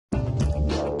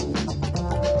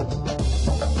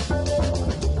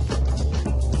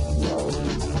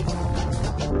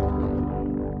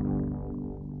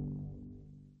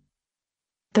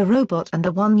The Robot and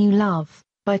the One You Love,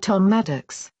 by Tom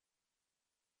Maddox.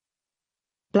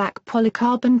 Black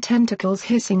polycarbon tentacles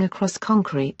hissing across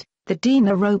concrete, the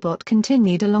Dina robot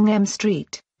continued along M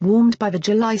Street, warmed by the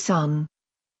July sun.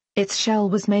 Its shell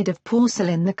was made of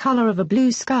porcelain the color of a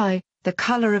blue sky, the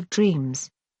color of dreams.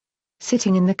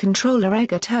 Sitting in the controller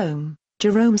egg at home,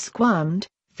 Jerome squirmed,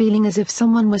 feeling as if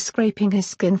someone was scraping his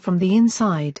skin from the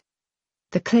inside.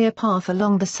 The clear path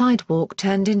along the sidewalk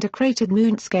turned into cratered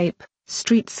moonscape,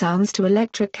 street sounds to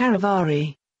electric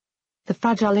Charivari. The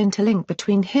fragile interlink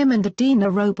between him and the Dina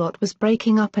robot was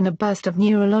breaking up in a burst of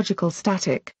neurological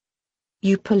static.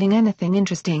 "You pulling anything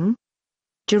interesting?"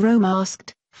 Jerome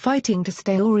asked, fighting to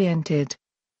stay oriented.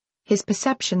 His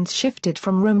perceptions shifted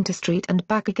from room to street and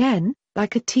back again,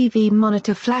 like a TV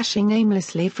monitor flashing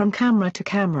aimlessly from camera to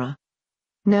camera.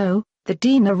 "No," the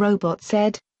Dina robot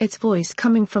said, its voice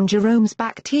coming from Jerome's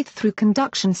back teeth through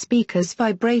conduction speakers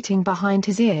vibrating behind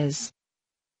his ears.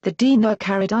 The Dina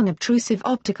carried unobtrusive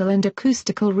optical and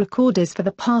acoustical recorders for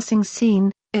the passing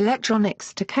scene,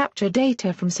 electronics to capture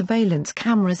data from surveillance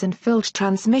cameras and filter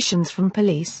transmissions from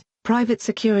police, private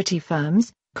security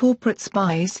firms, corporate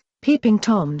spies, peeping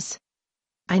toms.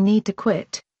 "I need to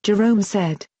quit," Jerome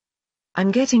said. "I'm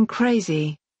getting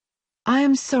crazy." "I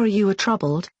am sorry you were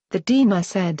troubled," the Dina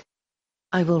said.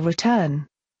 "I will return."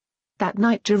 That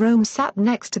night Jerome sat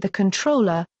next to the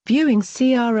controller, viewing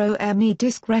CROME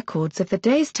disc records of the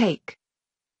day's take.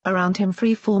 Around him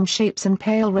free-form shapes and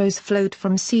pale rose flowed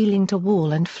from ceiling to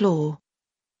wall and floor.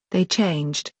 They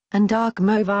changed, and dark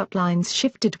mauve outlines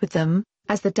shifted with them,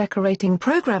 as the decorating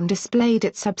program displayed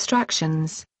its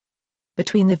abstractions.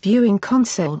 Between the viewing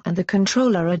console and the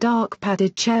controller a dark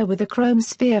padded chair with a chrome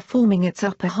sphere forming its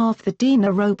upper half, the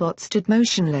Dina robot stood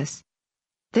motionless.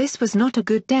 "This was not a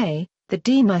good day," the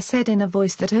Dina said in a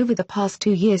voice that over the past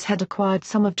 2 years had acquired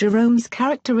some of Jerome's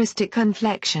characteristic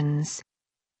inflections.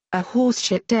 "A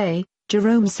horseshit day,"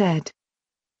 Jerome said.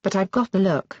 "But I've got the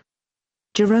look."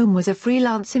 Jerome was a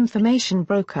freelance information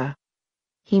broker.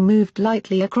 He moved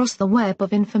lightly across the web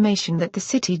of information that the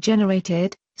city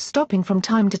generated, stopping from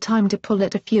time to time to pull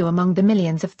at a few among the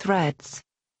millions of threads.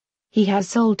 He has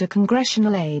sold to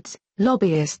congressional aides,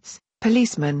 lobbyists,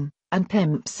 policemen, and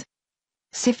pimps.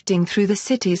 Sifting through the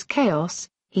city's chaos,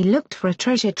 he looked for a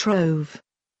treasure trove.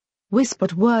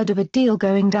 Whispered word of a deal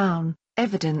going down,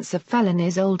 evidence of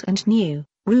felonies old and new,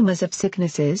 rumors of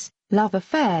sicknesses, love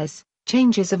affairs,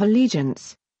 changes of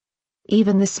allegiance.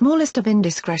 Even the smallest of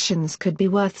indiscretions could be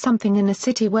worth something in a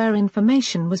city where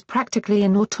information was practically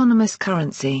an autonomous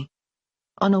currency.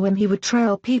 On a whim he would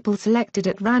trail people selected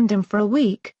at random for a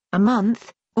week, a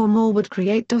month, or more, would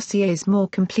create dossiers more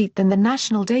complete than the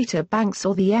national data banks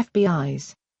or the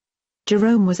FBI's.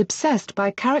 Jerome was obsessed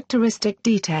by characteristic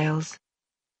details.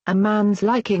 A man's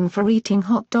liking for eating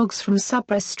hot dogs from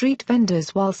subway street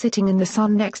vendors while sitting in the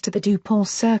sun next to the DuPont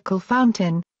Circle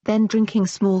fountain, then drinking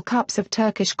small cups of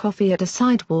Turkish coffee at a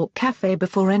sidewalk cafe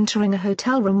before entering a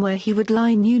hotel room where he would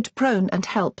lie nude, prone and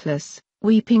helpless,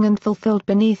 weeping and fulfilled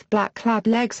beneath black-clad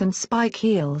legs and spike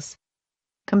heels.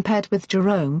 Compared with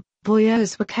Jerome,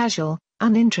 voyeurs were casual,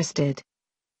 uninterested.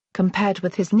 Compared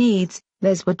with his needs,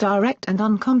 theirs were direct and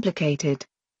uncomplicated.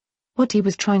 What he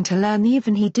was trying to learn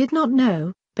even he did not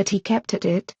know, but he kept at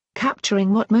it,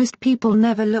 capturing what most people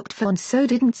never looked for and so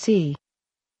didn't see.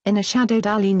 In a shadowed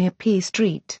alley near P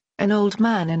Street, an old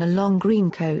man in a long green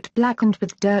coat blackened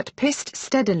with dirt pissed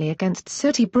steadily against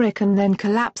sooty brick and then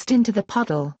collapsed into the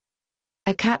puddle.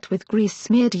 A cat with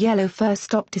grease-smeared yellow fur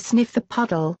stopped to sniff the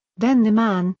puddle, then the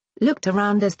man, looked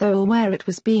around as though aware it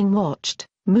was being watched,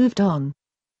 moved on.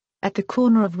 At the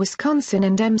corner of Wisconsin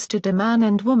and M stood a man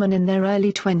and woman in their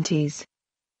early 20s.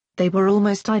 They were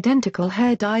almost identical,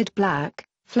 hair dyed black,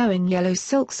 flowing yellow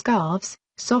silk scarves,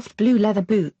 soft blue leather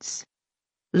boots.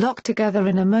 Locked together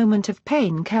in a moment of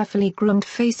pain, carefully groomed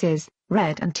faces,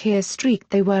 red and tear-streaked,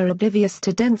 they were oblivious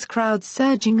to dense crowds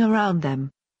surging around them.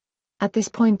 At this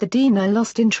point the Dina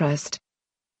lost interest.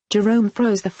 Jerome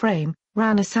froze the frame,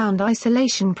 ran a sound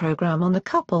isolation program on the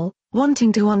couple,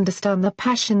 wanting to understand the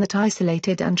passion that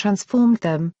isolated and transformed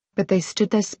them, but they stood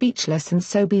there speechless and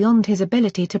so beyond his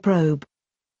ability to probe.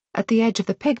 At the edge of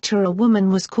the picture a woman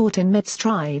was caught in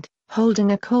mid-stride,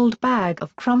 holding a cold bag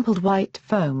of crumpled white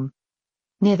foam.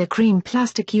 Near the cream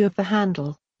plastic U of the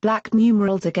handle, black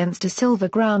numerals against a silver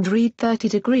ground read 30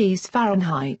 degrees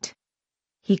Fahrenheit.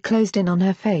 He closed in on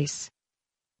her face.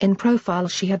 In profile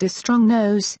she had a strong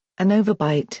nose, an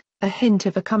overbite, a hint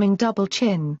of a coming double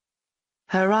chin.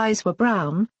 Her eyes were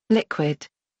brown, liquid.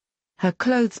 Her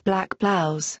clothes black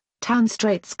blouse, tan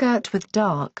straight skirt with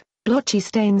dark, blotchy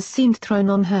stains seemed thrown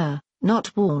on her,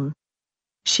 not worn.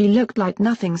 She looked like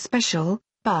nothing special,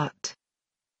 but...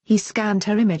 He scanned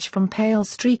her image from pale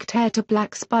streaked hair to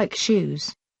black spike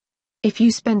shoes. If you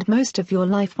spend most of your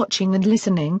life watching and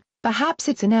listening, perhaps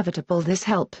it's inevitable this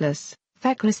helpless,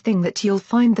 feckless thing that you'll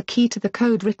find the key to the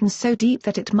code written so deep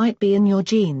that it might be in your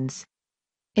genes.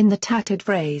 In the tattered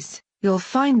phrase, you'll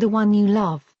find the one you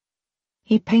love.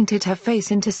 He painted her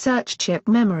face into search chip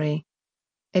memory.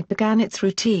 It began its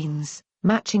routines,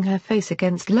 matching her face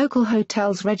against local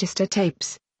hotels' register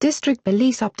tapes, district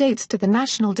police updates to the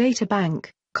National Data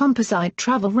Bank, composite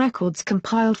travel records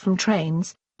compiled from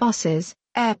trains, buses,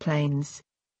 airplanes.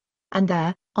 And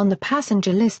there, on the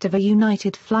passenger list of a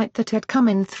United flight that had come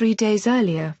in 3 days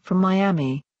earlier from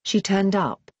Miami, she turned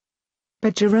up.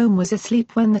 But Jerome was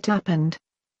asleep when that happened.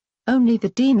 Only the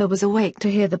Dina was awake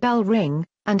to hear the bell ring,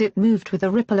 and it moved with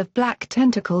a ripple of black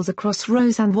tentacles across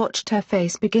Rose and watched her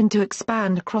face begin to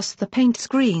expand across the paint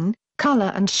screen,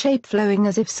 color and shape flowing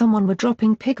as if someone were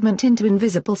dropping pigment into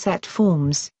invisible set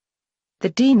forms. The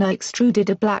Dina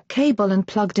extruded a black cable and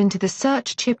plugged into the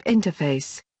search chip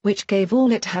interface, which gave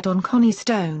all it had on Connie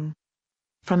Stone.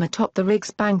 From atop the Riggs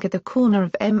Bank at the corner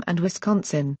of M and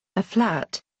Wisconsin, a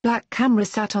flat, black camera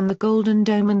sat on the Golden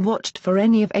Dome and watched for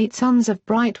any of 8 Sons of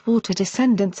Brightwater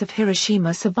descendants of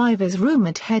Hiroshima survivors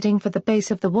rumored heading for the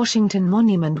base of the Washington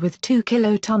Monument with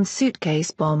 2-kiloton suitcase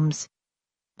bombs.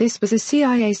 This was a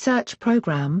CIA search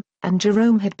program, and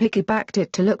Jerome had piggybacked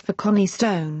it to look for Connie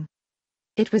Stone.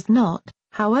 It was not,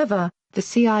 however, the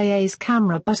CIA's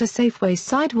camera but a Safeway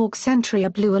sidewalk sentry, a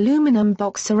blue aluminum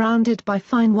box surrounded by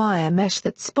fine wire mesh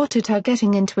that spotted her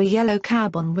getting into a yellow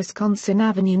cab on Wisconsin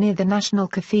Avenue near the National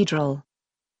Cathedral.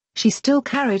 She still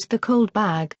carried the cold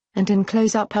bag, and in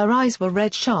close-up her eyes were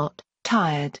red-shot,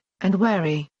 tired, and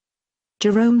wary.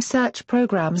 Jerome's search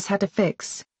programs had a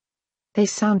fix. They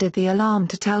sounded the alarm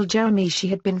to tell Jeremy she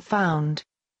had been found.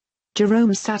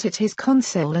 Jerome sat at his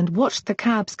console and watched the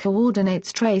cab's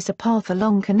coordinates trace a path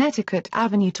along Connecticut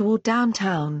Avenue toward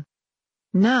downtown.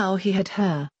 Now he had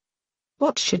her.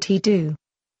 What should he do?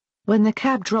 When the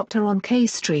cab dropped her on K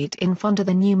Street in front of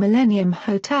the New Millennium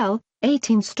Hotel,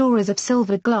 18 stories of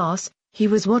silver glass, he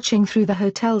was watching through the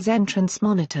hotel's entrance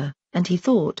monitor, and he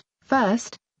thought,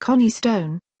 first, Connie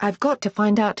Stone, I've got to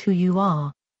find out who you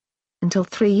are. Until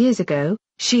 3 years ago,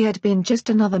 she had been just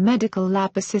another medical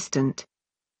lab assistant.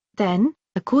 Then,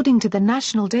 according to the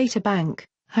National Data Bank,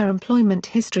 her employment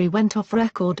history went off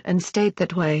record and stayed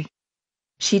that way.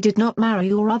 She did not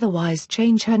marry or otherwise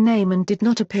change her name and did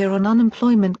not appear on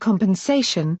unemployment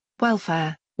compensation,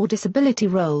 welfare, or disability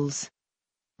rolls.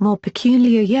 More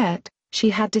peculiar yet, she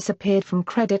had disappeared from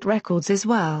credit records as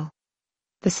well.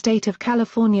 The state of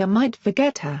California might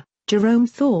forget her, Jerome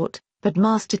thought, but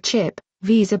Master Chip,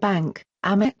 Visa Bank,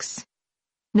 Amex?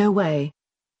 No way.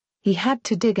 He had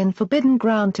to dig in forbidden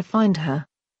ground to find her.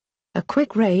 A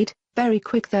quick raid, very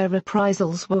quick. Their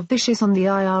reprisals were vicious on the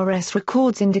IRS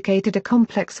records indicated a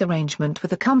complex arrangement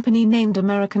with a company named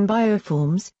American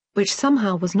Bioforms, which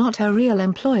somehow was not her real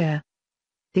employer.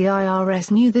 The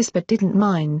IRS knew this but didn't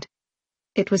mind.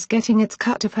 It was getting its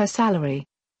cut of her salary.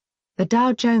 The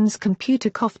Dow Jones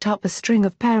computer coughed up a string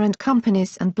of parent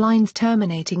companies and blinds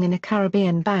terminating in a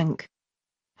Caribbean bank.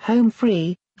 Home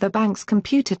free, the bank's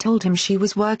computer told him she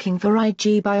was working for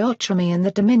IG Biotrami in the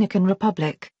Dominican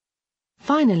Republic.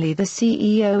 Finally, the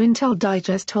CEO Intel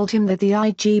Digest told him that the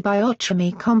IG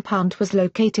Biotrami compound was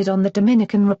located on the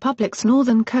Dominican Republic's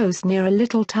northern coast near a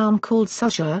little town called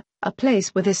Sajua, a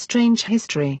place with a strange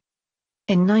history.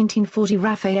 In 1940,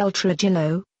 Rafael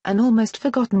Trujillo, an almost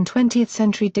forgotten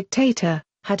 20th-century dictator,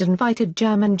 had invited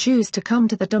German Jews to come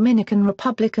to the Dominican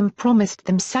Republic and promised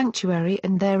them sanctuary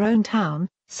in their own town,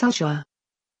 Sajua.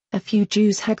 A few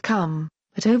Jews had come,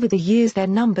 but over the years their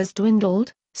numbers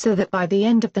dwindled, so that by the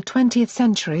end of the 20th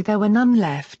century there were none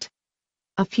left.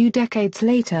 A few decades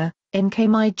later, in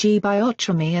came IG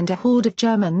Biotrami and a horde of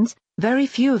Germans, very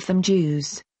few of them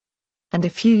Jews. And a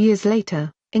few years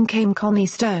later, in came Connie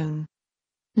Stone.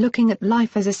 Looking at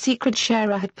life as a secret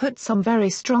sharer had put some very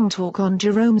strong talk on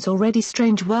Jerome's already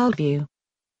strange worldview.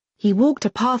 He walked a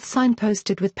path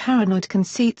signposted with paranoid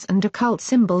conceits and occult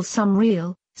symbols, some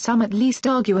real, some at least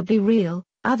arguably real,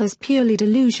 others purely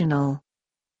delusional.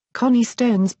 Connie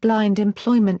Stone's blind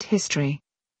employment history.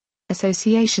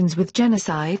 Associations with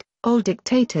genocide, old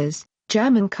dictators,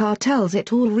 German cartels,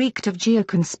 it all reeked of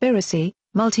geoconspiracy,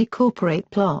 multi-corporate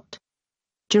plot.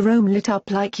 Jerome lit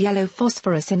up like yellow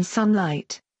phosphorus in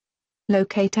sunlight.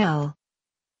 Locate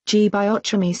L.G.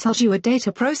 Biotrami Sajua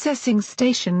Data Processing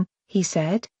Station, he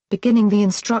said, beginning the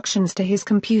instructions to his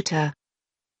computer.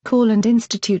 Call and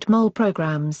institute mole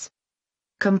programs.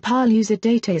 Compile user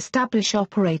data, establish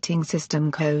operating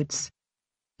system codes.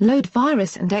 Load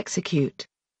virus and execute.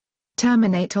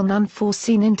 Terminate on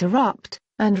unforeseen interrupt,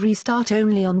 and restart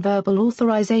only on verbal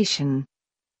authorization.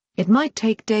 It might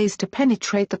take days to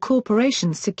penetrate the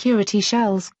corporation's security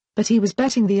shells, but he was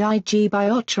betting the IG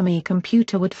Biotrami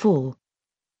computer would fall.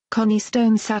 Connie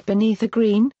Stone sat beneath a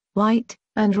green, white,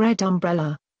 and red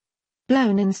umbrella.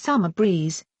 Blown in summer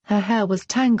breeze, her hair was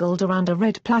tangled around a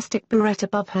red plastic barrette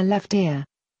above her left ear.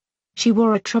 She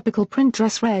wore a tropical print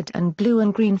dress, red and blue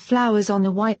and green flowers on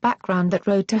a white background that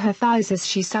rode to her thighs as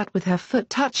she sat with her foot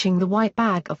touching the white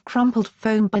bag of crumpled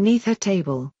foam beneath her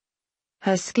table.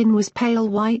 Her skin was pale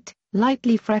white,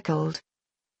 lightly freckled.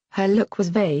 Her look was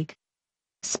vague.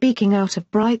 Speaking out of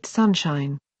bright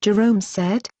sunshine, Jerome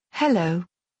said, "Hello."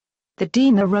 The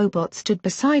Dina robot stood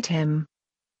beside him.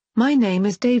 "My name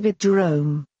is David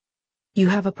Jerome. You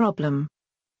have a problem."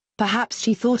 Perhaps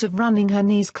she thought of running. Her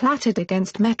knees clattered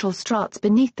against metal struts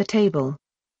beneath the table.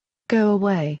 "Go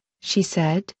away," she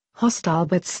said, hostile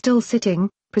but still sitting,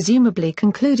 presumably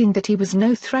concluding that he was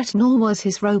no threat nor was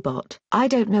his robot. "I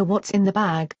don't know what's in the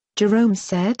bag," Jerome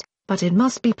said, "but it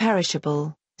must be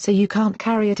perishable, so you can't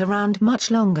carry it around much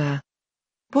longer."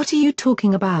 "What are you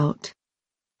talking about?"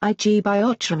 "IG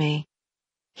Biotrami."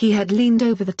 He had leaned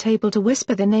over the table to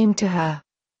whisper the name to her.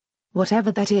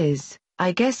 "Whatever that is,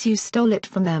 I guess you stole it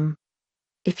from them.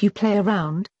 If you play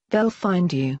around, they'll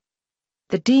find you."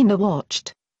 The Dina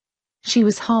watched. She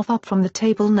was half up from the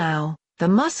table now, the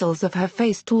muscles of her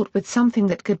face taut with something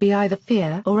that could be either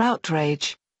fear or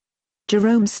outrage.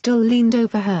 Jerome still leaned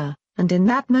over her, and in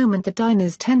that moment the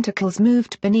Dina's tentacles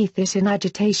moved beneath it in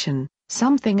agitation.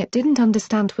 Something it didn't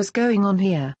understand was going on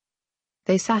here.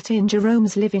 They sat in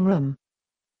Jerome's living room.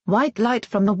 White light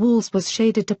from the walls was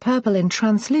shaded to purple in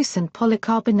translucent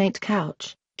polycarbonate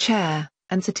couch, chair,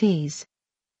 and settees.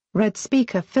 Red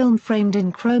speaker film framed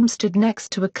in chrome stood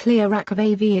next to a clear rack of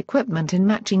AV equipment in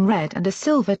matching red and a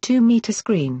silver 2-meter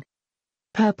screen.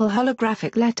 Purple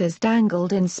holographic letters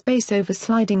dangled in space over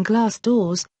sliding glass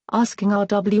doors, asking "Are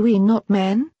we not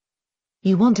men?"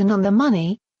 "You want in on the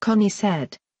money," Connie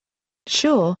said.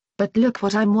 "Sure, but look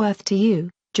what I'm worth to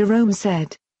you," Jerome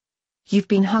said. "You've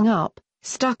been hung up,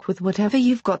 stuck with whatever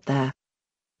you've got there.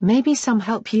 Maybe some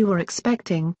help you were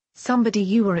expecting, somebody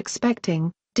you were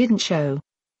expecting, didn't show."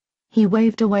 He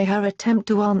waved away her attempt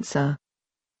to answer.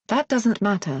 "That doesn't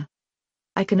matter.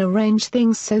 I can arrange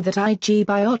things so that IG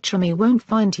Biotrami won't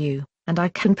find you, and I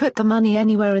can put the money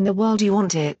anywhere in the world you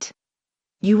want it.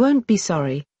 You won't be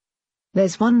sorry."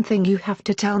 "There's one thing you have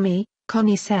to tell me,"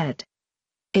 Connie said.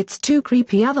 "It's too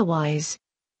creepy otherwise."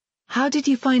 "How did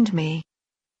you find me?"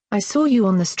 "I saw you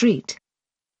on the street.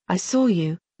 I saw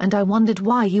you, and I wondered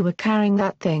why you were carrying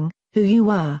that thing, who you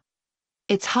were.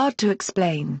 It's hard to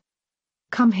explain.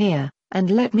 Come here, and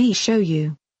let me show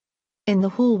you." In the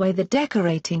hallway the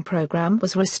decorating program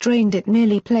was restrained. It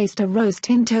merely placed a rose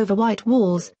tint over white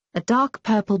walls, a dark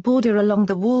purple border along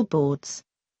the wallboards.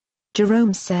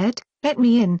 Jerome said, "Let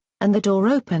me in," and the door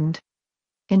opened.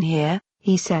 "In here,"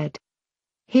 he said.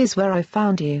 "Here's where I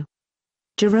found you."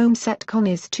 Jerome set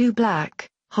Connie's 2 black,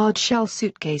 hard-shell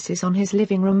suitcases on his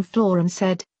living room floor and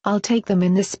said, "I'll take them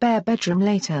in the spare bedroom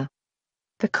later."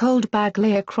 The cold bag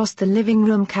lay across the living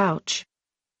room couch.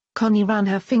 Connie ran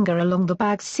her finger along the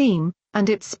bag's seam, and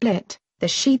it split, the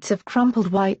sheets of crumpled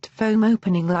white foam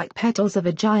opening like petals of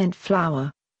a giant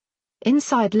flower.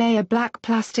 Inside lay a black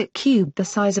plastic cube the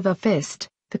size of a fist,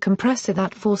 the compressor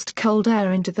that forced cold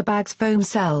air into the bag's foam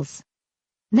cells.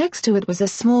 Next to it was a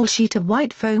small sheet of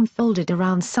white foam folded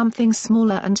around something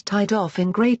smaller and tied off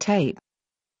in gray tape.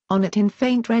 On it in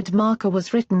faint red marker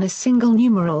was written a single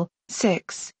numeral,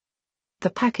 6. The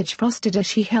package frosted as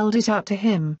she held it out to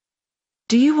him.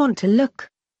 "Do you want to look?"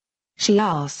 she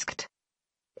asked.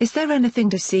 "Is there anything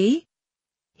to see?"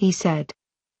 he said.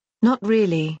 "Not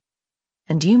really.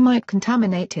 And you might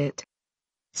contaminate it.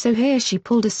 So here." She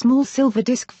pulled a small silver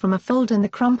disc from a fold in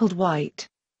the crumpled white.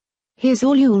 "Here's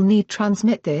all you'll need.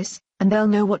 Transmit this, and they'll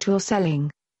know what you're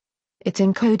selling. It's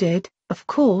encoded, of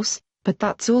course, but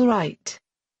that's all right.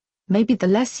 Maybe the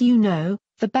less you know,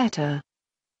 the better."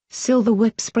 Silver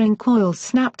whip spring coils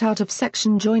snapped out of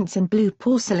section joints in blue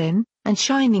porcelain, and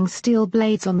shining steel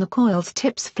blades on the coils'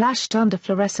 tips flashed under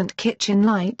fluorescent kitchen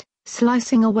light,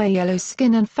 slicing away yellow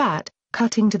skin and fat,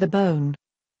 cutting to the bone.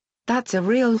 "That's a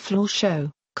real floor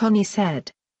show," Connie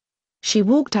said. She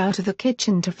walked out of the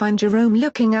kitchen to find Jerome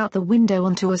looking out the window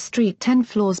onto a street 10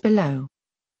 floors below.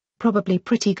 "Probably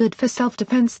pretty good for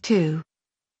self-defense too."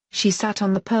 She sat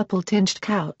on the purple-tinged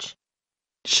couch.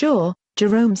 "Sure,"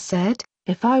 Jerome said,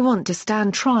 "if I want to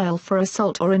stand trial for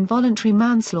assault or involuntary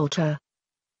manslaughter.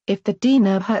 If the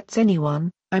Dina hurts anyone,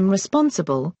 I'm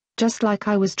responsible, just like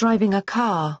I was driving a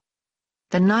car."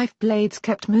 The knife blades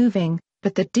kept moving,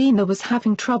 but the Dina was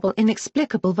having trouble,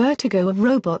 inexplicable vertigo of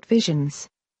robot visions.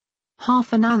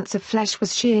 Half an ounce of flesh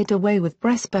was sheared away with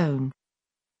breastbone.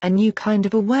 A new kind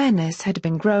of awareness had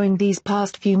been growing these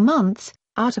past few months,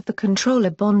 out of the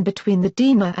controller bond between the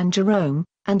Dina and Jerome,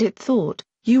 and it thought,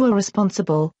 "You are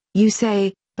responsible, you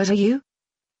say, but are you?"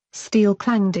 Steel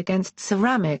clanged against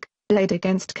ceramic, blade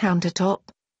against countertop.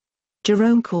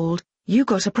 Jerome called, "You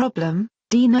got a problem,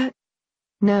 Dina?"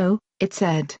 "No," it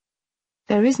said.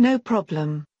 "There is no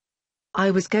problem.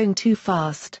 I was going too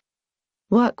fast."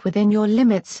 "Work within your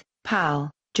limits,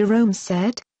 pal," Jerome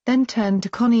said, then turned to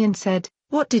Connie and said,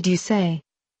 "What did you say?"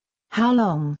 "How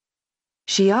long?"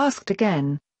 she asked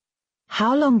again.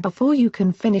 "How long before you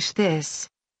can finish this?"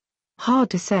 "Hard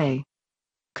to say.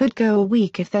 Could go a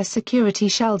week if their security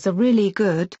shells are really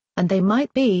good, and they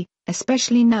might be,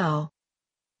 especially now.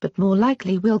 But more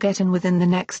likely we'll get in within the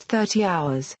next 30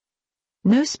 hours.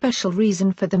 No special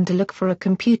reason for them to look for a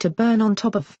computer burn on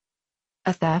top of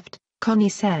a theft," Connie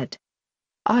said.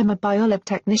 "I'm a biolab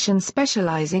technician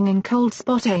specializing in cold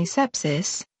spot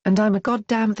asepsis, and I'm a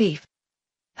goddamn thief."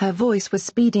 Her voice was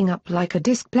speeding up like a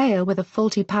disc player with a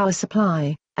faulty power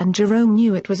supply, and Jerome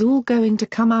knew it was all going to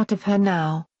come out of her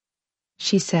now.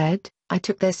 She said, "I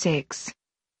took their 6."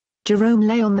 Jerome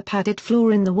lay on the padded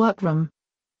floor in the workroom.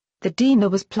 The Dina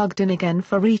was plugged in again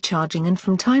for recharging and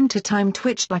from time to time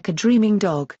twitched like a dreaming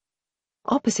dog.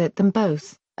 Opposite them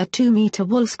both, a 2-meter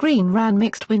wall screen ran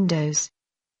mixed windows.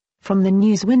 From the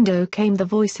news window came the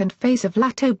voice and face of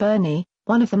Lato Bernie,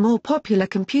 one of the more popular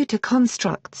computer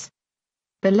constructs.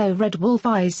 The low red wolf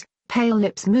eyes, pale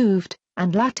lips moved,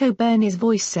 and Lato Bernie's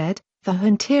voice said, "The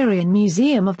Hunterian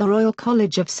Museum of the Royal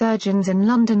College of Surgeons in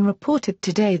London reported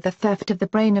today the theft of the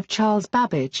brain of Charles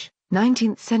Babbage,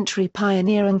 19th-century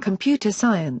pioneer in computer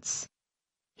science.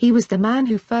 He was the man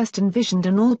who first envisioned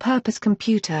an all-purpose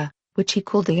computer, which he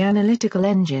called the analytical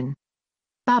engine."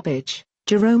 Babbage,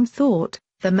 Jerome thought,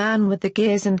 the man with the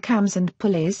gears and cams and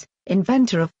pulleys,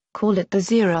 inventor of, call it the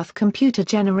zeroth computer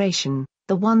generation,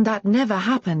 the one that never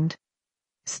happened.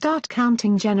 Start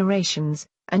counting generations,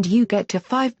 and you get to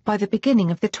 5 by the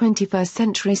beginning of the 21st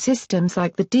century. Systems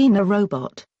like the Dina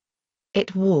robot.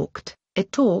 It walked,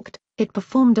 it talked, it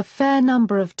performed a fair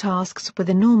number of tasks with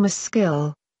enormous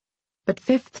skill. But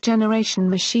 5th-generation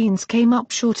machines came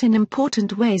up short in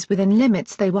important ways within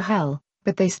limits they were hell,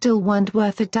 but they still weren't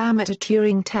worth a damn at a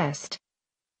Turing test.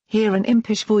 Here an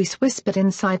impish voice whispered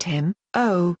inside him,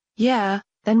 "Oh, yeah,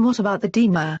 then what about the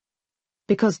Dina?"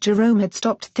 Because Jerome had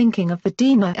stopped thinking of the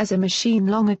Dina as a machine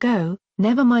long ago,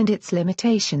 never mind its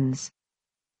limitations.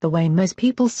 The way most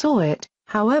people saw it,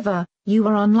 however, you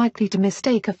were unlikely to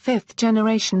mistake a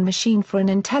 5th-generation machine for an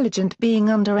intelligent being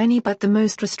under any but the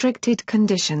most restricted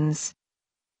conditions.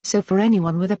 So for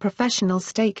anyone with a professional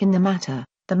stake in the matter,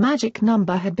 the magic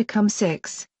number had become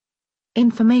 6.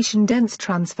 Information-dense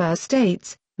transfer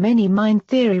states, many mind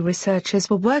theory researchers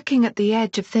were working at the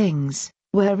edge of things,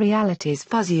 where reality's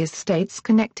fuzziest states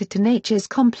connected to nature's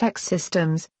complex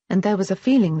systems, and there was a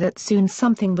feeling that soon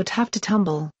something would have to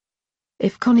tumble.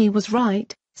 If Connie was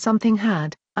right, something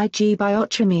had, IG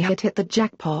biochemy had hit the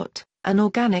jackpot, an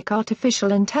organic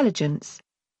artificial intelligence.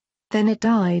 Then it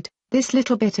died, this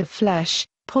little bit of flesh,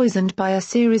 poisoned by a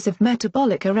series of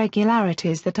metabolic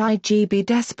irregularities that IGB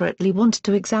desperately wanted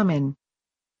to examine.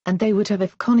 And they would have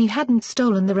if Connie hadn't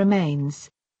stolen the remains.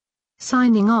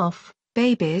 "Signing off,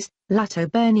 babies," Lato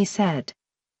Bernie said.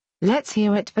 "Let's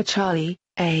hear it for Charlie,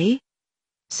 eh?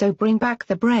 So bring back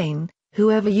the brain,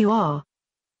 whoever you are."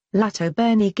 Lato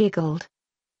Bernie giggled.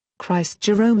 "Christ,"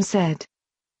 Jerome said.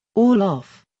 "All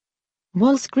off."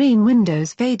 Wall screen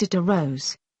windows faded to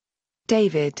rose.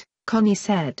 "David," Connie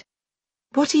said.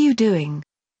 "What are you doing?"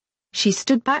 She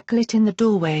stood backlit in the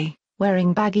doorway,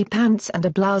 wearing baggy pants and a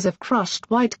blouse of crushed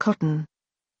white cotton.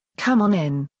 "Come on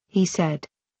in," he said.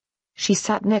 She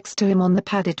sat next to him on the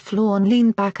padded floor and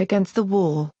leaned back against the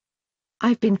wall.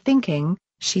 "I've been thinking,"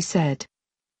 she said.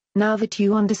 "Now that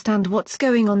you understand what's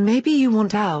going on, maybe you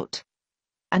want out."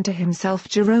 And to himself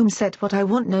Jerome said, "What I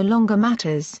want no longer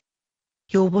matters.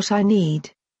 You're what I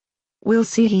need." "We'll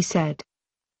see," he said.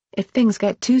 "If things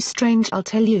get too strange I'll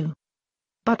tell you.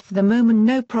 But for the moment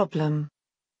no problem.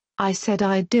 I said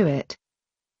I'd do it.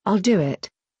 I'll do it."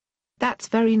 "That's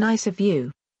very nice of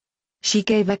you." She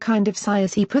gave a kind of sigh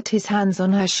as he put his hands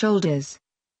on her shoulders.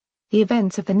 The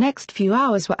events of the next few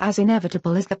hours were as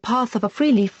inevitable as the path of a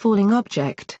freely falling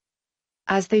object.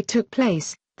 As they took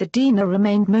place, the Dina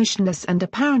remained motionless and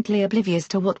apparently oblivious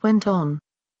to what went on.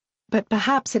 But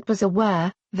perhaps it was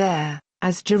aware, there,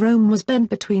 as Jerome was bent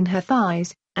between her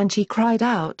thighs, and she cried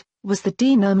out, "Was the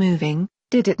Dina moving?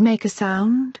 Did it make a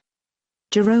sound?"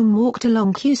 Jerome walked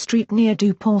along Q Street near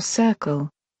Dupont Circle.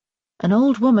 An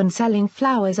old woman selling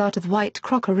flowers out of white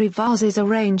crockery vases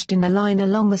arranged in a line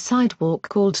along the sidewalk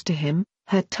called to him,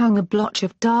 her tongue a blotch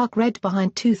of dark red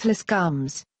behind toothless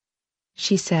gums.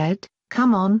 She said,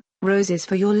 "Come on, roses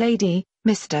for your lady,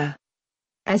 mister."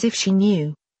 As if she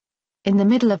knew. In the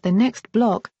middle of the next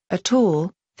block, a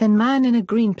tall, thin man in a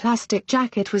green plastic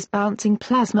jacket was bouncing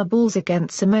plasma balls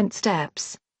against cement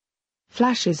steps.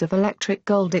 Flashes of electric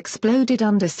gold exploded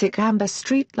under sick amber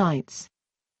street lights.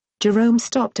 Jerome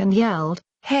stopped and yelled,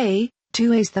 "Hey,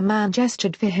 2Ace!" The man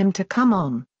gestured for him to come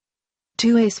on.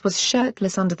 2Ace was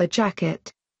shirtless under the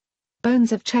jacket.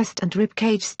 Bones of chest and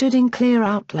ribcage stood in clear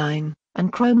outline,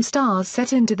 and chrome stars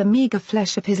set into the meager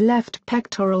flesh of his left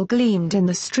pectoral gleamed in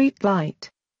the street light.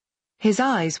 His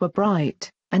eyes were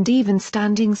bright, and even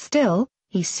standing still,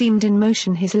 he seemed in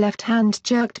motion. His left hand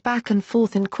jerked back and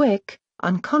forth in quick,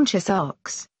 unconscious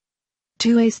arcs.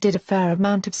 2Ace did a fair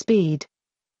amount of speed.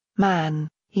 "Man,"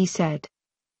 he said.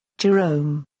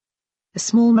 "Jerome." A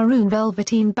small maroon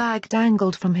velveteen bag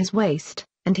dangled from his waist,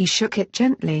 and he shook it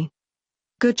gently.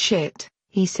 "Good shit,"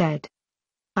 he said.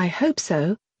 "I hope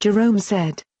so," Jerome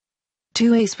said.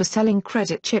 2Ace was selling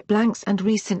credit chip blanks and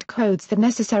recent codes, the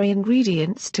necessary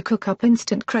ingredients to cook up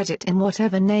instant credit in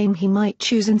whatever name he might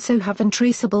choose and so have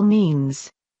untraceable means.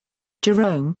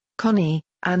 Jerome, Connie,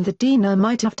 and the Dina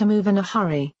might have to move in a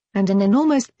hurry, and in an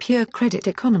almost pure credit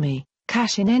economy,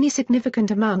 cash in any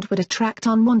significant amount would attract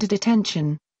unwanted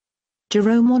attention.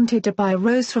 Jerome wanted to buy a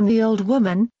rose from the old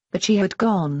woman, but she had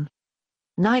gone.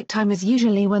 Nighttime is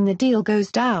usually when the deal goes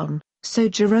down, so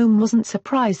Jerome wasn't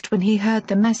surprised when he heard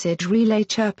the message relay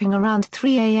chirping around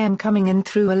 3 a.m. coming in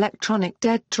through electronic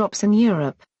dead drops in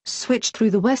Europe. Switched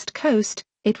through the West Coast,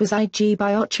 it was IG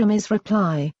by Ochami's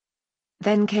reply.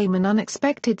 Then came an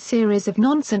unexpected series of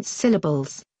nonsense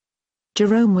syllables.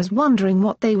 Jerome was wondering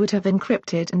what they would have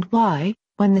encrypted and why,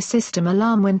 when the system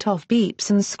alarm went off. Beeps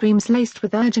and screams laced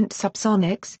with urgent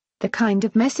subsonics, the kind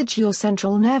of message your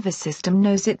central nervous system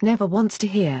knows it never wants to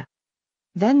hear.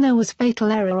 Then there was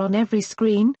fatal error on every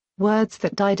screen, words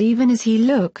that died even as he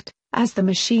looked, as the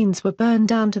machines were burned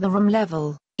down to the room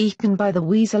level, eaten by the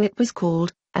weasel it was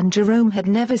called, and Jerome had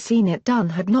never seen it done,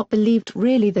 had not believed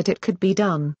really that it could be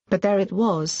done, but there it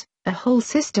was, a whole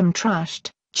system trashed,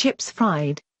 chips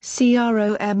fried,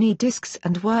 CROME disks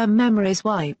and worm memories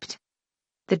wiped.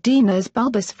 The Dina's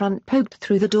bulbous front poked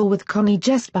through the door with Connie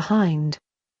just behind.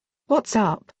 "What's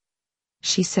up?"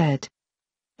 she said.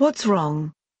 "What's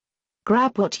wrong?"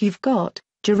 "Grab what you've got,"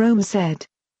 Jerome said.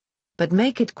 "But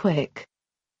make it quick."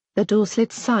 The door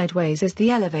slid sideways as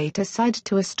the elevator sighed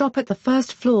to a stop at the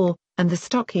first floor, and the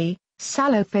stocky,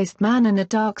 sallow-faced man in a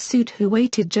dark suit who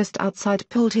waited just outside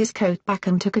pulled his coat back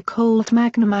and took a Colt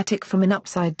Magnum-matic from an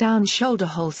upside-down shoulder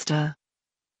holster.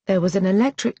 There was an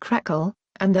electric crackle,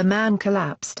 and the man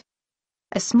collapsed.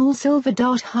 A small silver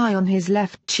dart high on his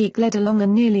left cheek led along a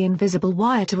nearly invisible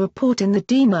wire to a port in the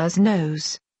Dina's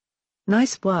nose.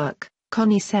 "Nice work,"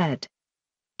 Connie said.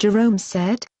 Jerome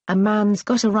said, "A man's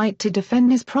got a right to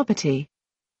defend his property."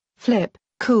 Flip,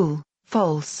 cool,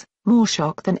 false, more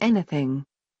shock than anything.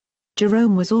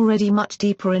 Jerome was already much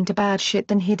deeper into bad shit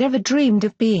than he'd ever dreamed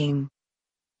of being.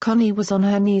 Connie was on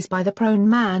her knees by the prone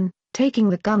man, taking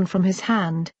the gun from his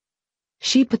hand.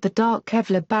 She put the dark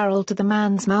Kevlar barrel to the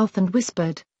man's mouth and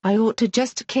whispered, "I ought to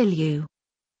just kill you."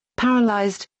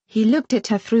 Paralyzed, he looked at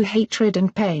her through hatred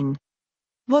and pain.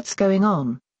 "What's going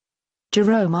on?"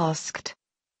 Jerome asked.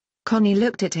 Connie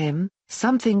looked at him,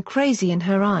 something crazy in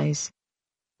her eyes.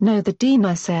 "No," the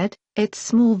Dina said, its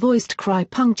small-voiced cry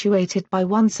punctuated by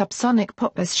one subsonic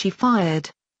pop as she fired.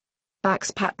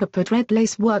 Bax Patla put red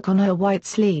lace work on her white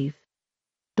sleeve.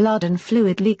 Blood and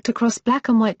fluid leaked across black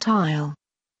and white tile.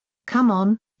 "Come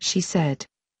on," she said.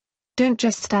 "Don't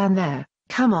just stand there,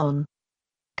 come on."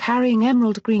 Carrying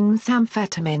emerald green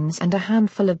methamphetamines and a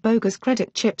handful of bogus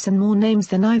credit chips and more names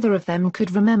than either of them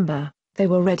could remember, they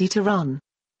were ready to run.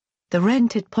 The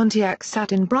rented Pontiac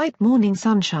sat in bright morning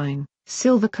sunshine,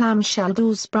 silver clamshell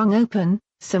doors sprung open,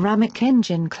 ceramic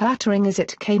engine clattering as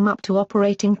it came up to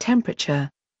operating temperature.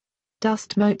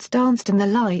 Dust motes danced in the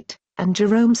light, and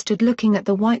Jerome stood looking at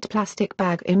the white plastic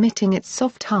bag emitting its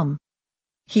soft hum.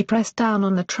 He pressed down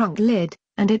on the trunk lid,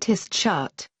 and it hissed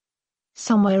shut.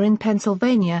 Somewhere in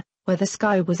Pennsylvania, where the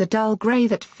sky was a dull gray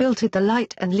that filtered the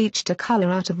light and leached a color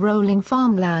out of rolling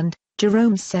farmland,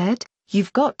 Jerome said,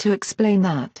 "You've got to explain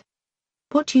that."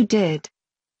 "What you did?"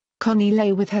 Connie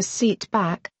lay with her seat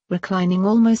back, reclining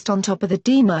almost on top of the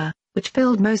Dina, which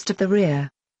filled most of the rear.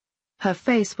 Her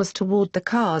face was toward the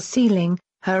car's ceiling,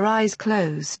 her eyes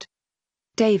closed.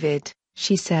 "David,"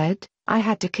 she said, "I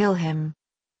had to kill him.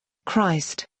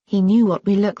 Christ, he knew what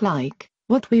we looked like,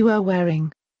 what we were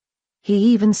wearing. He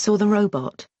even saw the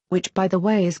robot, which by the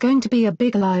way is going to be a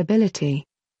big liability.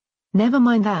 Never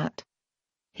mind that.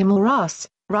 Him or us,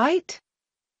 right?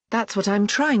 That's what I'm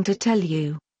trying to tell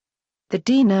you. The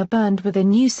Dina burned with a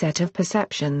new set of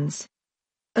perceptions.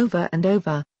 Over and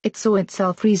over, it saw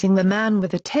itself freezing the man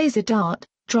with a taser dart,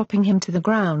 dropping him to the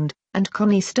ground, and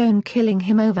Connie Stone killing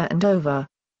him over and over.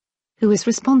 Who is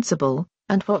responsible,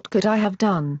 and what could I have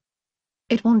done?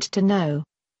 It wanted to know.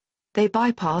 They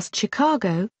bypassed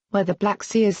Chicago, where the Black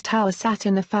Sears Tower sat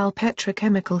in a foul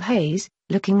petrochemical haze,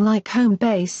 looking like home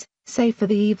base, safe for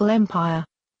the evil empire.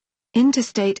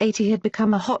 Interstate 80 had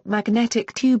become a hot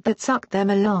magnetic tube that sucked them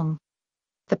along.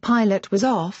 The pilot was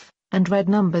off, and red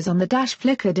numbers on the dash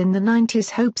flickered in the 90s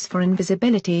hopes for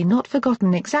invisibility not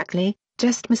forgotten exactly,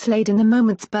 just mislaid in the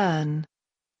moment's burn.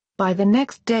 By the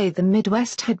next day the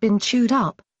Midwest had been chewed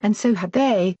up, and so had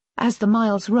they, as the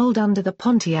miles rolled under the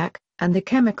Pontiac, and the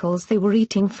chemicals they were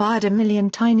eating fired a million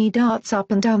tiny darts up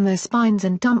and down their spines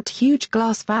and dumped huge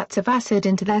glass vats of acid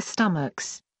into their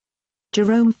stomachs.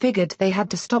 Jerome figured they had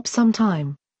to stop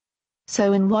sometime.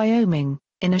 So in Wyoming,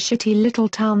 in a shitty little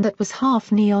town that was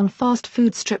half neon fast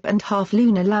food strip and half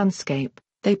lunar landscape,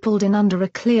 they pulled in under a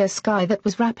clear sky that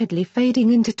was rapidly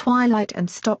fading into twilight and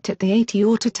stopped at the 80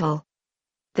 Orbital.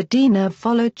 The Dina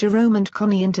followed Jerome and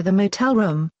Connie into the motel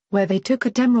room, where they took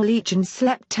a Demerol each and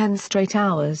slept 10 straight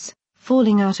hours,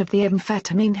 falling out of the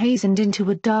amphetamine haze and into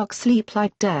a dark sleep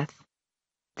like death.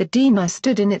 The Dina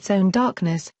stood in its own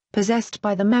darkness, possessed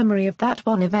by the memory of that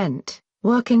one event,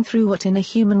 working through what in a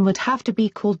human would have to be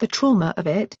called the trauma of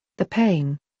it, the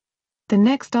pain. The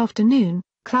next afternoon,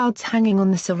 clouds hanging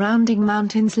on the surrounding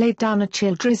mountains laid down a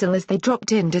chill drizzle as they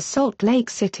dropped into Salt Lake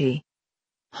City.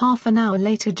 Half an hour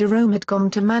later Jerome had gone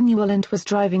to manual and was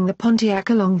driving the Pontiac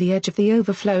along the edge of the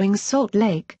overflowing Salt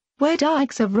Lake, where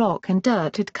dikes of rock and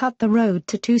dirt had cut the road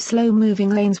to two slow-moving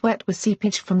lanes wet with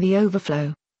seepage from the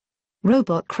overflow.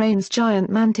 Robot cranes, giant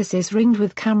mantises ringed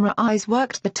with camera eyes,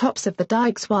 worked the tops of the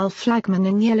dikes while flagmen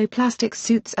in yellow plastic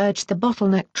suits urged the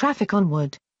bottleneck traffic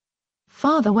onward.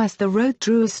 Farther west the road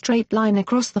drew a straight line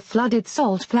across the flooded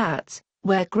salt flats,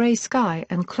 where gray sky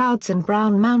and clouds and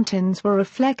brown mountains were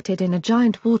reflected in a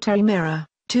giant watery mirror,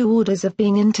 two orders of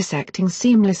being intersecting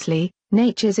seamlessly,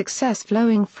 nature's excess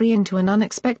flowing free into an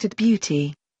unexpected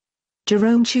beauty.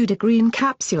 Jerome chewed a green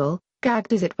capsule,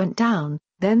 gagged as it went down,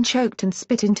 then choked and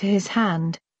spit into his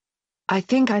hand. "I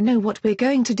think I know what we're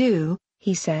going to do,"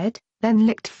 he said, then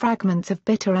licked fragments of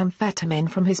bitter amphetamine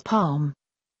from his palm.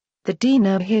 "The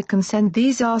Dina here can send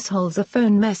these assholes a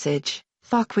phone message,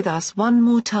 'Fuck with us one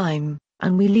more time,'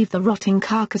 and we leave the rotting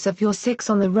carcass of your six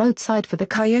on the roadside for the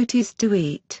coyotes to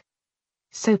eat.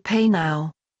 So pay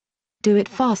now. Do it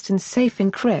fast and safe,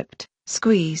 encrypt,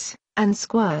 squeeze, and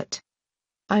squirt.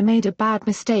 I made a bad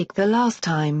mistake the last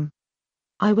time.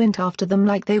 I went after them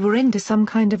like they were into some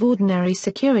kind of ordinary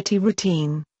security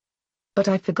routine. But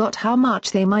I forgot how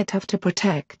much they might have to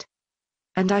protect.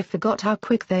 And I forgot how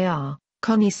quick they are,"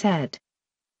 Connie said.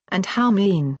 "And how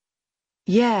mean.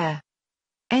 Yeah.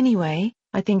 Anyway,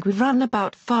 I think we've run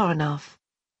about far enough."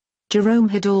 Jerome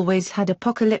had always had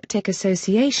apocalyptic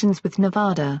associations with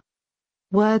Nevada.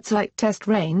 Words like test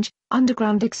range,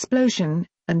 underground explosion,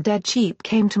 and dead sheep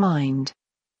came to mind.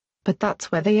 But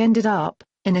that's where they ended up,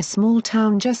 in a small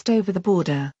town just over the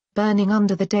border, burning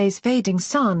under the day's fading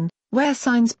sun, where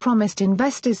signs promised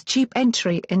investors cheap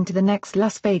entry into the next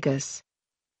Las Vegas.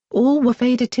 All were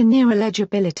faded to near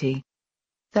illegibility.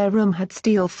 Their room had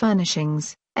steel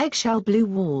furnishings, eggshell blue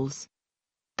walls.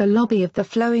 The lobby of the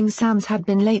Flowing Sands had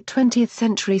been late 20th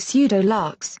century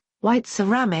pseudo-Lux, white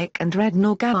ceramic and red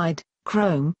Norgide,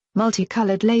 chrome,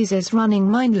 multicolored lasers running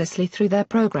mindlessly through their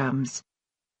programs.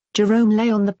 Jerome lay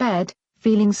on the bed,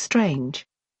 feeling strange.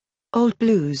 Old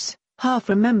blues, half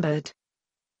remembered.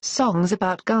 Songs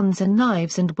about guns and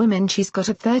knives and women. She's got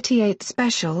a 38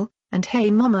 special, and hey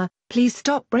mama, please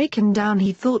stop breaking down.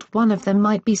 He thought one of them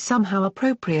might be somehow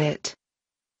appropriate.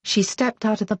 She stepped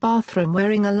out of the bathroom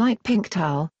wearing a light pink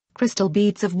towel, crystal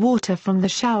beads of water from the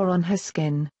shower on her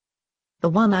skin. "The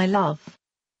one I love."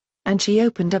 And she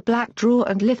opened a black drawer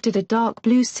and lifted a dark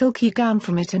blue silky gown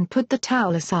from it and put the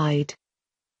towel aside.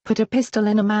 Put a pistol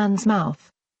in a man's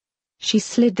mouth. She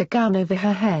slid the gown over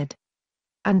her head.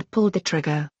 And pulled the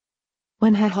trigger.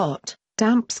 When her hot,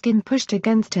 damp skin pushed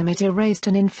against him, it erased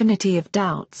an infinity of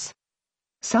doubts.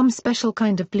 Some special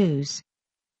kind of blues.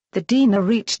 The Dina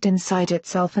reached inside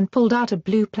itself and pulled out a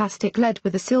blue plastic lead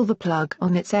with a silver plug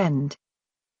on its end.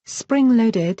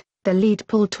 Spring-loaded, the lead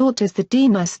pulled taut as the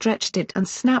Dina stretched it and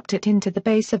snapped it into the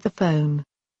base of the phone.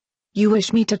 "You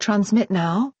wish me to transmit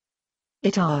now?"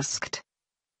 it asked.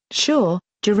 "Sure,"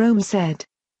 Jerome said.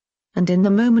 And in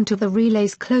the moment of the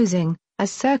relay's closing, as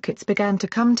circuits began to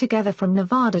come together from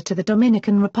Nevada to the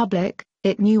Dominican Republic,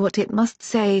 it knew what it must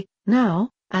say, now,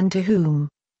 and to whom.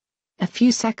 A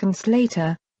few seconds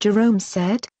later, Jerome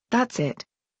said, "That's it.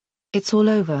 It's all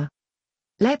over.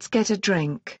 Let's get a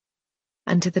drink."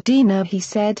 And to the Dina he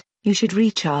said, "You should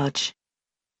recharge."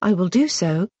 "I will do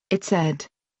so," it said.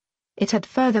 It had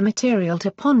further material to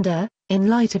ponder, in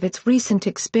light of its recent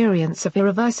experience of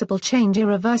irreversible change,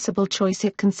 irreversible choice.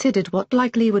 It considered what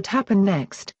likely would happen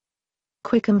next.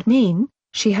 "Quick and mean,"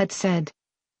 she had said.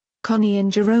 Connie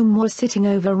and Jerome were sitting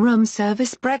over room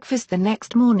service breakfast the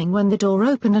next morning when the door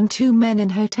opened and two men in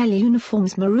hotel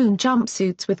uniforms, maroon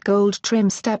jumpsuits with gold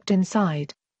trim, stepped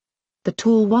inside. The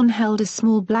tall one held a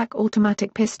small black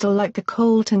automatic pistol like the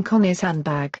Colt in Connie's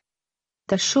handbag.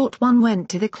 The short one went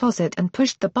to the closet and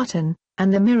pushed the button,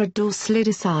 and the mirrored door slid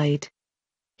aside.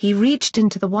 He reached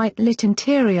into the white-lit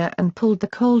interior and pulled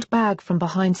the cold bag from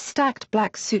behind stacked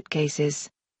black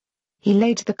suitcases. He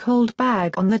laid the cold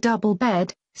bag on the double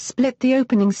bed, split the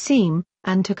opening seam,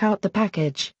 and took out the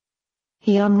package.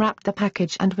 He unwrapped the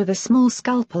package and with a small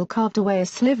scalpel carved away a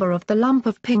sliver of the lump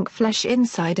of pink flesh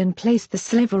inside and placed the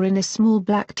sliver in a small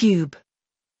black tube.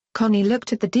 Connie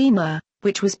looked at the Dina,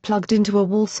 which was plugged into a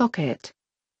wall socket.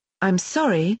 "I'm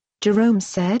sorry," Jerome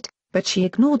said, but she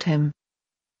ignored him.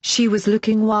 She was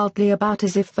looking wildly about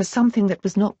as if for something that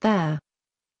was not there.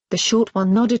 The short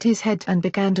one nodded his head and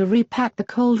began to repack the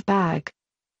cold bag.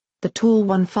 The tall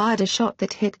one fired a shot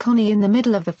that hit Connie in the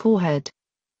middle of the forehead.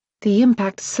 The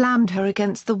impact slammed her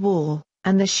against the wall,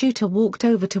 and the shooter walked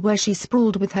over to where she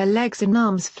sprawled with her legs and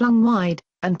arms flung wide,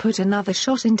 and put another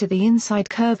shot into the inside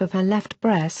curve of her left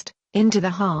breast, into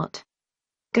the heart.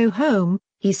 "Go home,"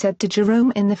 he said to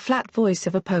Jerome in the flat voice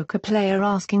of a poker player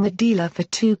asking the dealer for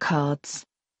 2 cards.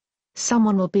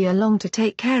 "Someone will be along to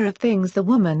take care of things, the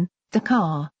woman, the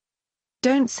car.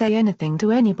 Don't say anything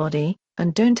to anybody,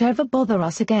 and don't ever bother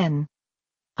us again.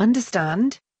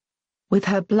 Understand?" With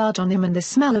her blood on him and the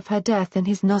smell of her death in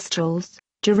his nostrils,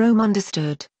 Jerome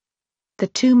understood. The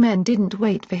 2 men didn't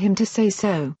wait for him to say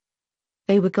so.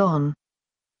 They were gone.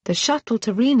 The shuttle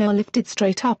to Reno lifted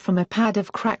straight up from a pad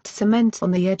of cracked cement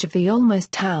on the edge of the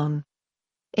almost town.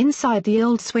 Inside the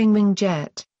old swing-wing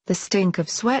jet, the stink of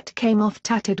sweat came off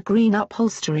tattered green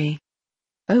upholstery.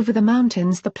 Over the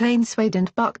mountains the plane swayed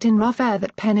and bucked in rough air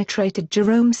that penetrated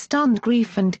Jerome's stunned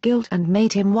grief and guilt and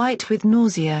made him white with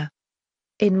nausea.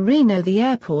 In Reno the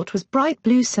airport was bright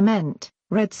blue cement,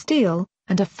 red steel,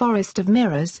 and a forest of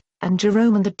mirrors, and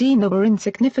Jerome and the Dina were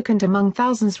insignificant among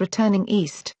thousands returning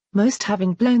east, most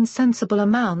having blown sensible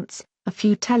amounts, a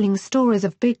few telling stories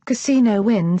of big casino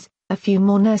wins, a few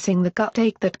more nursing the gut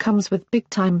ache that comes with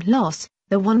big-time loss,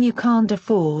 the one you can't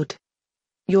afford.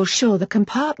 "You're sure the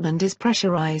compartment is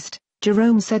pressurized?"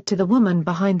 Jerome said to the woman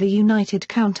behind the United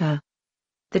counter.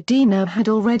 The Dina had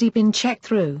already been checked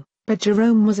through, but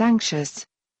Jerome was anxious.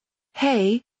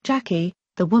 "Hey, Jackie,"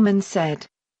 the woman said.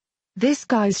 "This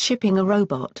guy's shipping a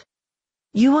robot.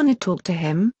 You wanna talk to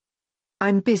him?"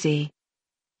 "I'm busy."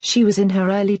 She was in her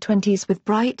early 20s with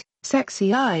bright,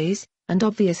 sexy eyes, and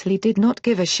obviously did not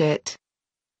give a shit.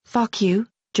 "Fuck you,"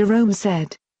 Jerome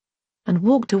said. And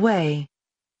walked away.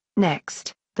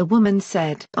 Next, the woman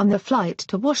said, on the flight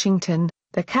to Washington,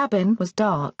 the cabin was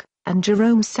dark, and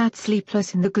Jerome sat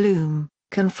sleepless in the gloom,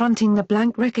 confronting the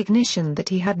blank recognition that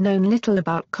he had known little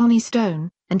about Connie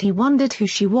Stone, and he wondered who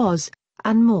she was,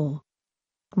 and more.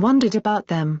 Wondered about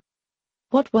them.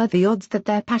 What were the odds that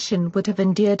their passion would have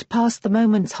endured past the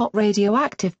moment's hot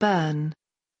radioactive burn?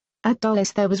 At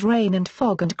Dulles there was rain and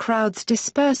fog and crowds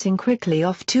dispersing quickly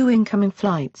off 2 incoming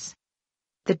flights.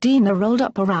 The Dina rolled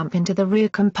up a ramp into the rear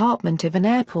compartment of an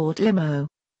airport limo.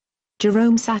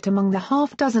 Jerome sat among the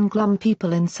half-dozen glum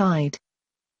people inside.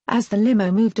 As the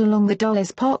limo moved along the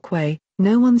Dulles Parkway,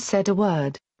 no one said a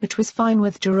word, which was fine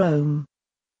with Jerome.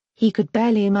 He could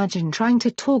barely imagine trying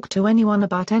to talk to anyone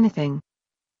about anything.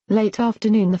 Late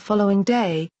afternoon the following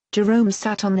day, Jerome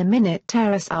sat on the Minute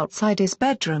Terrace outside his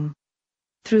bedroom.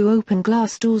 Through open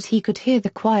glass doors he could hear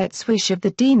the quiet swish of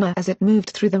the Dina as it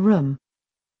moved through the room.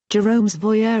 Jerome's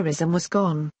voyeurism was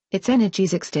gone, its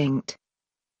energies extinct.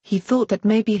 He thought that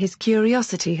maybe his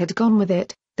curiosity had gone with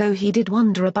it, though he did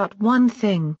wonder about one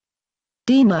thing.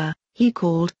 "Dina," he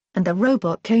called, and the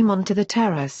robot came onto the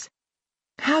terrace.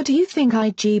 "How do you think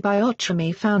IG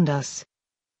Biotrami found us?"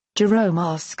 Jerome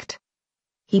asked.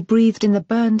 He breathed in the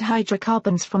burned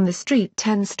hydrocarbons from the street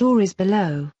 10 stories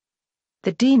below.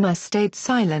 The Dina stayed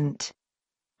silent.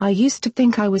 "I used to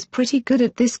think I was pretty good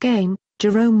at this game,"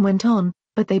 Jerome went on,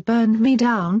 "but they burned me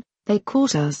down, they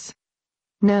caught us."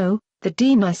 "No," the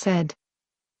Dina said.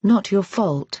 "Not your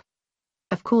fault."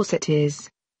 "Of course it is."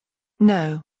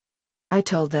 "No. I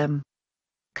told them."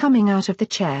 coming out of the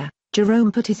chair,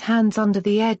 Jerome put his hands under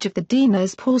the edge of the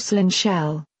Dina's porcelain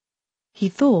shell. He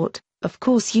thought, "Of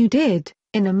course you did,"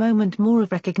 in a moment more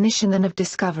of recognition than of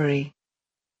discovery.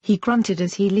 He grunted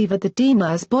as he levered the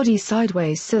Dina's body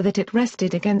sideways so that it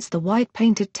rested against the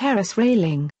white-painted terrace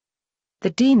railing. The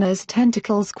Dina's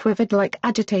tentacles quivered like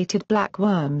agitated black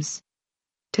worms.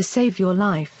 "To save your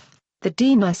life," the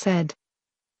Dina said.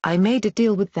 "I made a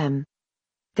deal with them.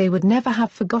 They would never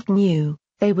have forgotten you,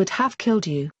 they would have killed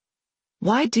you.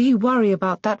 Why do you worry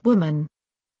about that woman?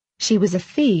 She was a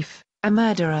thief, a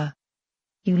murderer.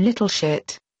 You little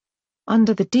shit."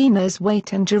 Under the Dina's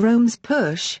weight and Jerome's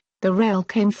push, the rail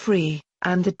came free,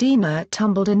 and the Dina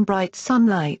tumbled in bright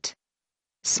sunlight.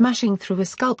 Smashing through a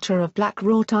sculpture of black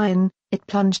wrought iron, it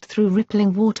plunged through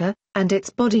rippling water, and its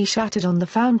body shattered on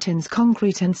the fountain's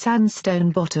concrete and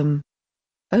sandstone bottom.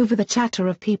 Over the chatter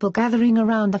of people gathering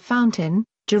around the fountain,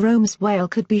 Jerome's wail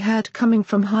could be heard coming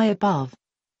from high above.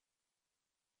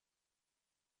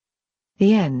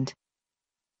 The end.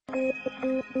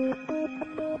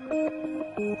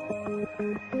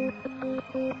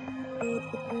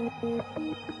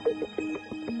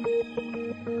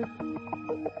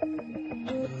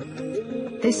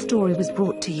 This story was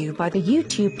brought to you by the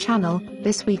YouTube channel,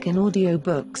 This Week in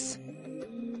Audiobooks.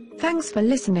 Thanks for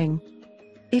listening.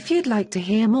 If you'd like to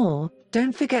hear more,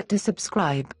 don't forget to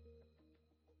subscribe.